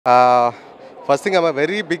First thing I'm a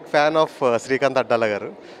very big fan of Srikanth Addala గారు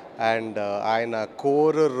and ఆయన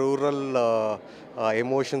core rural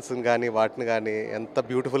emotions కానీ వాటిని కానీ ఎంత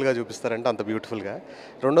బ్యూటిఫుల్గా చూపిస్తారంటే అంత బ్యూటిఫుల్గా.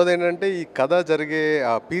 రెండోది ఏంటంటే ఈ కథ జరిగే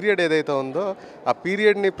ఆ పీరియడ్ ఏదైతే ఉందో ఆ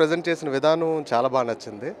పీరియడ్ని ప్రజెంట్ చేసిన విధానం చాలా బాగా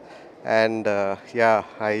నచ్చింది. And yeah,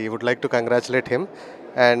 I would like to congratulate him.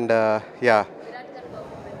 And yeah,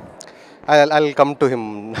 I'll come to him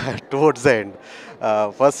towards the end.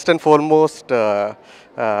 First and foremost,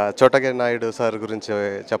 చోటగే Naidu sir గురించి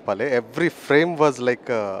చెప్పాలి. ఎవ్రీ ఫ్రేమ్ వాజ్ లైక్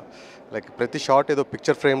ప్రతి షాట్ ఏదో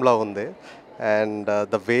పిక్చర్ ఫ్రేమ్లా ఉంది. And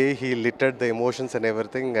the way he లిటెడ్ the emotions and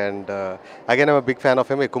everything. And again I'm big fan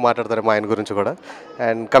of him. ఎక్కువ మాట్లాడతారు మా ఆయన గురించి కూడా.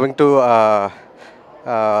 And coming to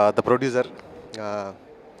the producer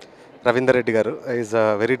Ravinder Reddy గారు is a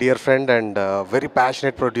very dear friend and very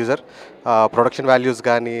passionate producer. Production values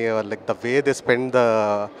కానీ like the way they spend the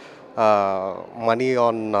money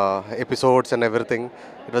on episodes and everything,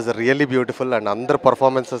 it was really beautiful. And అందరు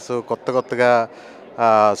performances కొత్తగా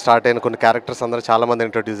start అయిన కొన్ని characters అందరూ చాలామంది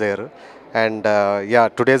introduce అయ్యారు. And yeah,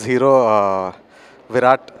 today's hero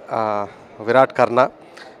Virat Karna.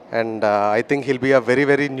 And I think he'll be a very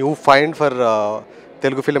very new find for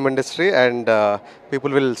Telugu film industry, and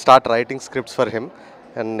people will start writing scripts for him,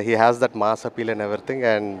 and he has that mass appeal and everything.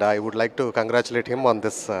 And I would like to congratulate him on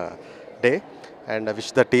this day, and I wish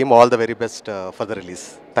the team all the very best for the release.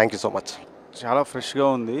 Thank you so much. చాలా ఫ్రెష్గా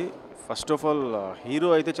ఉంది. First of all hero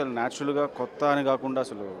అయితే చాలా న్యాచురల్గా కొత్త అని కాకుండా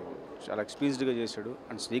అసలు చాలా ఎక్స్పీరియన్స్డ్గా చేశాడు.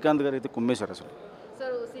 అండ్ శ్రీకాంత్ గారు అయితే కుమ్మేశారు అసలు. సో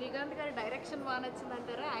శ్రీకాంత్ గారి డైరెక్షన్ బాగా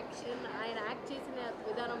నచ్చిందంటారా, యాక్షన్ ఆయన యాక్ట్ చేసిన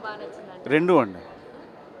విధానం బాగా నచ్చిందంటారా? రెండు అండి.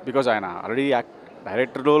 బికాజ్ ఆయన ఆల్రెడీ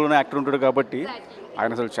డైరెక్టర్ రోల్లోనే యాక్టర్ ఉంటాడు కాబట్టి ఆయన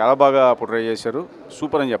అసలు చాలా బాగా పోర్ట్రే చేశారు.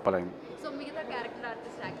 సూపర్ అని చెప్పాలి ఆయన. సో మిగతా క్యారెక్టర్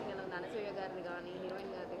ఆర్టిస్ట్ యాక్టింగ్ ఎలా ఉంది? అనసూయ గారిని కానీ,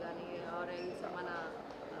 హీరోయిన్ గారిని కానీ, మన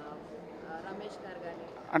రమేష్ గారు కానీ.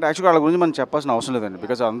 అంటే యాక్చువల్గా వాళ్ళ గురించి మనం చెప్పాల్సిన అవసరం లేదండి.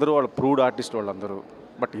 బికాజ్ అందరూ వాళ్ళ ప్రూవ్డ్ ఆర్టిస్ట్ వాళ్ళందరూ.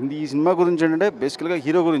 బట్ ఈ సినిమా గురించి ఏంటంటే బేసికల్గా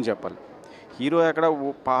హీరో గురించి చెప్పాలి. హీరో ఎక్కడ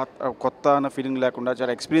కొత్త అన్న ఫీలింగ్ లేకుండా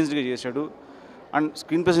చాలా ఎక్స్పీరియన్స్డ్గా చేశాడు. అండ్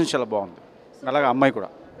స్క్రీన్ ప్రెసెన్స్ చాలా బాగుంది. అలాగే అమ్మాయి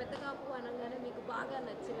కూడా.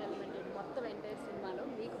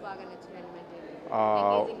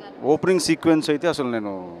 ఓపెనింగ్ సీక్వెన్స్ అయితే అసలు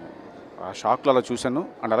నేను ఆ షాక్లో అలా చూశాను.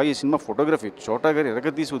 అండ్ అలాగే ఈ సినిమా ఫోటోగ్రఫీ చోటా గారు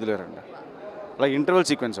ఎరగ తీసి వదిలేరండి. అలాగే ఇంటర్వెల్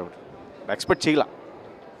సీక్వెన్స్ ఒకటి ఎక్స్పెక్ట్ చేయలే.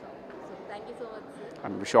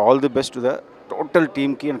 And wish all the best to the total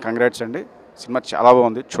టీమ్కి అండ్ కంగ్రాట్స్ అండి. సినిమా చాలా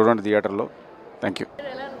బాగుంది, చూడండి థియేటర్లో. Thank you.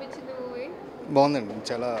 బాగుందండి,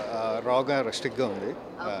 చాలా రాగా రస్టిక్గా ఉంది.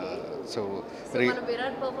 సో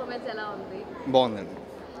బాగుందండి.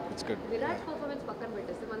 It's good. విరాట్ పర్ఫార్మెన్స్ పక్కన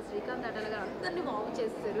పెట్టేస్తే మన శ్రీకాంత్ అడ్డాల గారు అందరినీ బాగు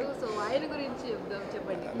చేస్తారు. సో ఆయన గురించి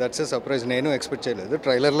చెప్పండి. That's a surprise. నేను ఎక్స్పెక్ట్ చేయలేదు.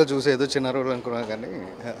 ట్రైలర్లో చూసి ఏదో చిన్న రోల్ అనుకున్నా కానీ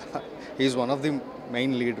he's one of the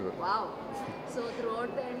main lead role. Wow. So through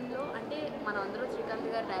out the ఎండ్లో అంటే మనం అందరూ శ్రీకాంత్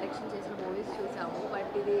గారు డైరెక్షన్ చేసిన మూవీస్ చూసాము.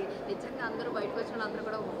 బట్ ఇది నిజంగా అందరూ బయటకు వచ్చిన అందరూ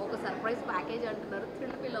కూడా ఒక సర్ప్రైజ్ ప్యాకేజ్ అంటున్నారు,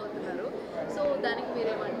 థ్రిల్ ఫీల్ అవుతున్నారు. సో దానికి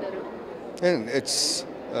మీరేమంటారు? It's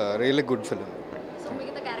really good film. So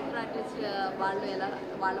మిగతా క్యారెక్టర్ ఆర్టిస్ట్ వాళ్ళు ఎలా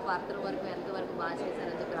వాళ్ళ పాత్ర వరకు ఎంతవరకు బాగా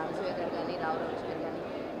చేశారని చెప్పి అనసూయ గారు కానీ, రావు రమేష్ గారు కానీ,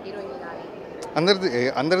 హీరోయిన్ కానీ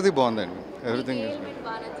అందరిది బాగుందండి. ఎవ్రీథింగ్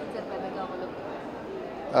బాగా నచ్చింది సార్ పెద్దగాములో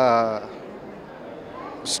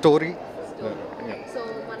స్టోరీ. సో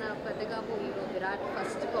మన పెద్దగాము హీరో విరాట్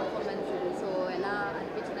ఫస్ట్ పర్ఫార్మెన్స్ ఇది. సో ఎలా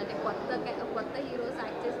అనిపించింది అంటే కొత్త హీరోస్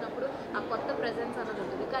యాక్ట్ చేసినప్పుడు ఆ కొత్త ప్రెజెన్స్ అన్నది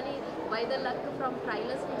ఉంటుంది. కానీ by the luck from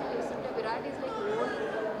trailers నుంచి చూస్తుంటే విరాట్ ఈజ్ లైక్ ఓన్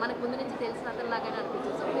మనకు ముందు నుంచి తెలిసిన అతనిలాగానే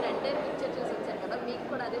అనిపించింది. సో మీరు ఎంటైర్ పిక్చర్ చూసి వచ్చారు కదా, మీకు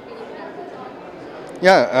కూడా అదే ఫీలింగ్ అనిపించింది?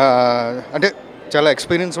 యా, అంటే చాలా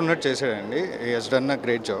ఎక్స్పీరియన్స్ ఉన్నట్టు చేశాడండి. He has done a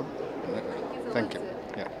great job. Thank you.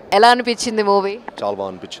 ఎలా అనిపించింది మూవీ? చాలా బాగా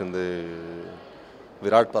అనిపించింది.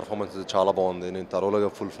 విరాట్ పర్ఫార్మెన్స్ చాలా బాగుంది. నేను థరోగా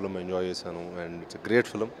ఫుల్ ఫిల్మ్ ఎంజాయ్ చేశాను. And it's a great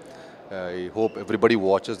film. I hope everybody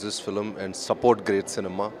watches this film and support great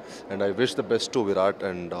cinema. And I wish the best to Virat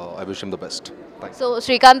and I wish him the best. Thanks. So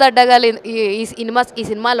Srikanth అడ్డా గారు ఈ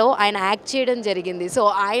సినిమాలో ఆయన act చేయడం జరిగింది. So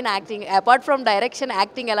ఆయన acting apart from direction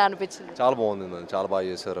acting ఎలా అనిపించింది? చాలా బాగుంది, చాలా బాగా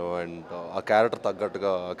చేశారు. అండ్ ఆ క్యారెక్టర్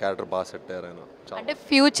తగ్గట్టుగా ఆ క్యారెక్టర్ బాగా సెట్ అయ్యారు ఆయన. అంటే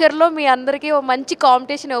ఫ్యూచర్లో మీ అందరికీ ఒక మంచి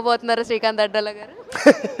కాంపిటీషన్ ఇవ్వబోతున్నారు శ్రీకాంత్ అడ్డాల గారు?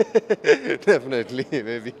 Definitely,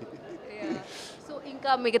 maybe.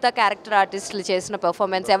 ఇంకా మిగతా క్యారెక్టర్ ఆర్టిస్టులు చేసిన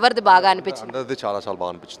పర్ఫార్మెన్స్ ఎవరిది బాగా అనిపించింది? అందరిది చాలా బాగా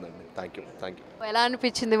అనిపించింది అండి. Thank you. ఎలా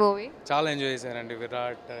అనిపించింది మూవీ? చాలా ఎంజాయ్ చేశానండి.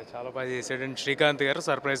 విరాట్ చాలా బాగా చేశాడు. అండ్ శ్రీకాంత్ గారు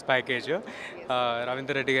సర్ప్రైజ్ ప్యాకేజ్.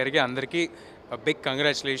 రవీందర్ రెడ్డి గారికి అందరికీ big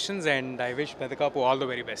congratulations. And I wish Pedakapu all the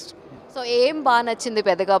very best. So ఏం బాగా నచ్చింది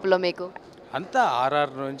పెదకాపులో మీకు? అంతా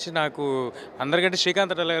ఆర్ఆర్ నుంచి నాకు అందరికంటే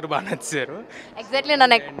శ్రీకాంత్ అడ్డాల గారు బాగా నచ్చారు. ఎగ్జాక్ట్లీ నా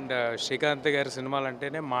అండ్ శ్రీకాంత్ గారి సినిమాలు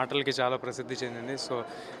అంటేనే మాటలకి చాలా ప్రసిద్ధి చెందింది. సో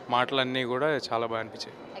మాటలన్నీ కూడా చాలా బాగా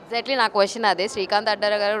అనిపించాయి. ఎగ్జాక్ట్లీ నా క్వశ్చన్ అదే. శ్రీకాంత్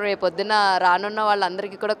అడ్డాల గారు రేపొద్దున రానున్న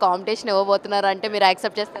వాళ్ళందరికీ కూడా కాంపిటీషన్ ఇవ్వబోతున్నారు అంటే మీరు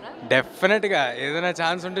యాక్సెప్ట్ చేస్తారా? డెఫినెట్గా ఏదైనా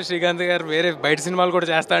ఛాన్స్ ఉంటే శ్రీకాంత్ గారు వేరే బయట సినిమాలు కూడా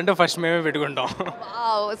చేస్తా అంటే ఫస్ట్ మేమే పెట్టుకుంటాం.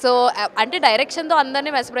 సో అంటే డైరెక్షన్తో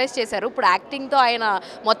అందరినీ మెస్పరైజ్ చేశారు. ఇప్పుడు యాక్టింగ్తో ఆయన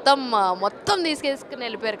మొత్తం తీసుకెసుకుని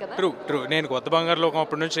వెళ్ళిపోయారు కదా. ట్రూ నేను కొత్త బంగారు లోకం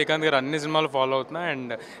అప్పటి నుంచి శ్రీకాంత్ గారు అన్ని సినిమాలు ఫాలో అవుతున్నా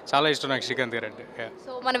అండ్ చాలా ఇష్టం నాకు శ్రీకాంత్ గారు అంటే.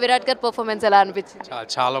 సో మన విరాట్ గారి పర్ఫార్మెన్స్ ఎలా అనిపించింది?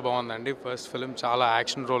 చాలా బాగుందండి. ఫస్ట్ ఫిల్మ్ చాలా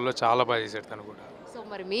యాక్షన్ రోల్లో చాలా బాగా చేశాడు తను కూడా. సో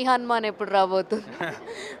మరి మీ హనుమాన్ ఎప్పుడు రాబోతుంది?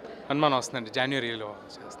 హనుమాన్ వస్తుందండి, జనవరిలో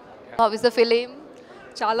చేస్తాను. How is the film?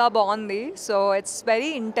 చాలా బాగుంది. So it's very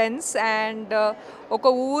intense and ఒక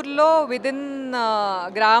ఊర్లో విదిన్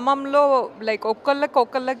గ్రామంలో లైక్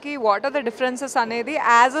ఒక్కళ్ళకి వాట్ ఆర్ ద డిఫరెన్సెస్ అనేది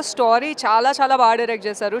యాజ్ అ స్టోరీ చాలా బాగా డైరెక్ట్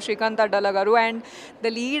చేశారు శ్రీకాంత్ అడ్డాల గారు. And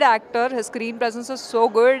the lead actor his screen presence is so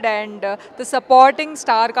good and the supporting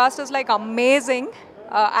star cast is like amazing.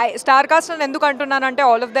 Star cast అని ఎందుకు అంటున్నానంటే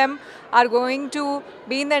all of them are going to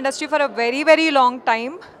be in the industry for a very long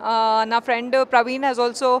time. నా friend Praveen has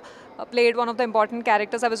also played one of the important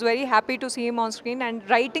characters. I was very happy to see him on screen and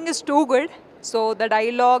writing is too good. So the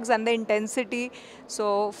dialogues and the intensity. So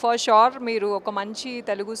for sure మీరు ఒక మంచి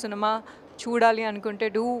Telugu cinema చూడాలి అనుకుంటే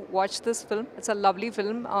do watch this film. It's a lovely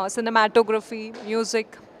film. Cinematography, music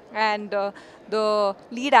and the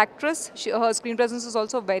lead actress, her screen presence is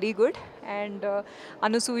also very good. And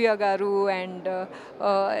Anusuya garu and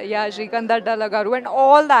Shrikant Addala garu and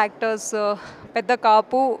all the actors Pedda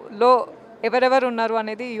Kapu lo ఎవరెవరు ఉన్నారు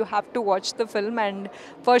అనేది you have to watch the film and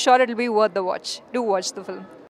for sure it will be worth the watch. Do watch the film.